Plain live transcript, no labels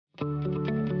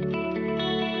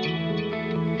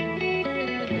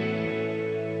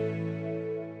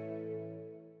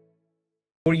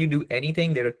you do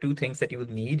anything, there are two things that you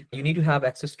will need. You need to have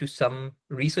access to some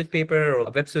research paper or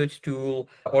a web search tool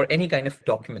or any kind of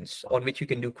documents on which you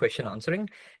can do question answering.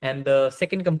 And the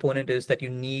second component is that you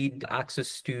need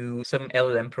access to some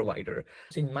LLM provider.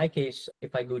 So in my case,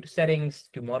 if I go to settings,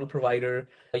 to model provider,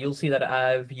 you'll see that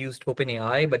I've used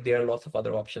OpenAI, but there are lots of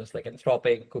other options like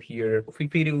Anthropic, Cohere. Feel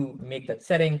free to make that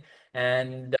setting.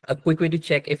 And a quick way to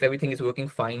check if everything is working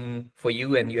fine for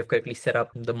you and you have correctly set up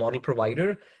the model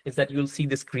provider is that you'll see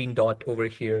this green dot over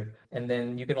here. And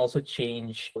then you can also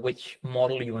change which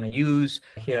model you want to use.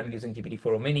 Here I'm using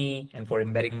GPT-4o Mini, and for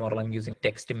embedding model, I'm using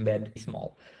text embed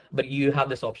small. But you have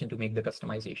this option to make the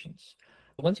customizations.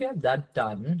 Once you have that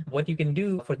done, what you can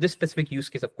do for this specific use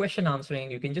case of question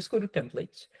answering, you can just go to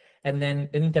templates. And then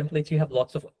in templates, you have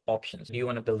lots of options. Do you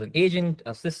want to build an agent,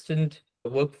 assistant,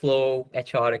 workflow,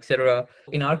 HR, etc.?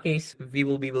 In our case, we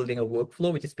will be building a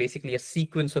workflow, which is basically a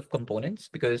sequence of components,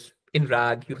 because in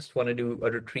RAG, you just want to do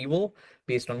a retrieval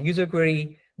based on user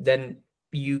query. Then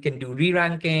you can do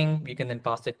re-ranking. You can then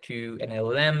pass it to an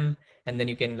LLM, and then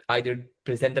you can either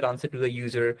present that answer to the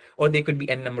user, or there could be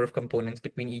n number of components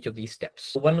between each of these steps.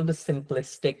 So one of the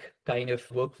simplistic kind of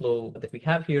workflow that we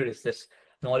have here is this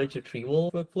knowledge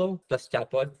retrieval workflow plus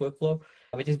chatbot workflow,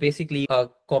 which is basically a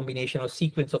combination or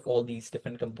sequence of all these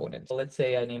different components. So let's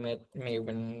say I name it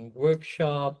Maven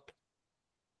Workshop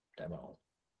Demo.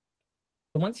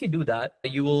 Once you do that,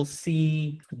 you will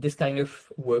see this kind of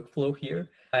workflow here.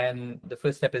 And the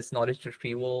first step is knowledge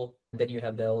retrieval. Then you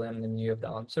have the LLM, then you have the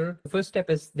answer. The first step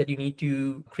is that you need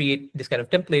to create this kind of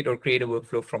template or create a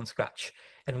workflow from scratch.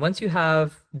 And once you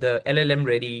have the LLM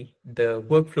ready, the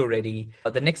workflow ready,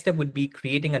 the next step would be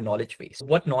creating a knowledge base.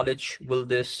 What knowledge will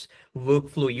this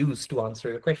workflow use to answer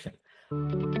your question?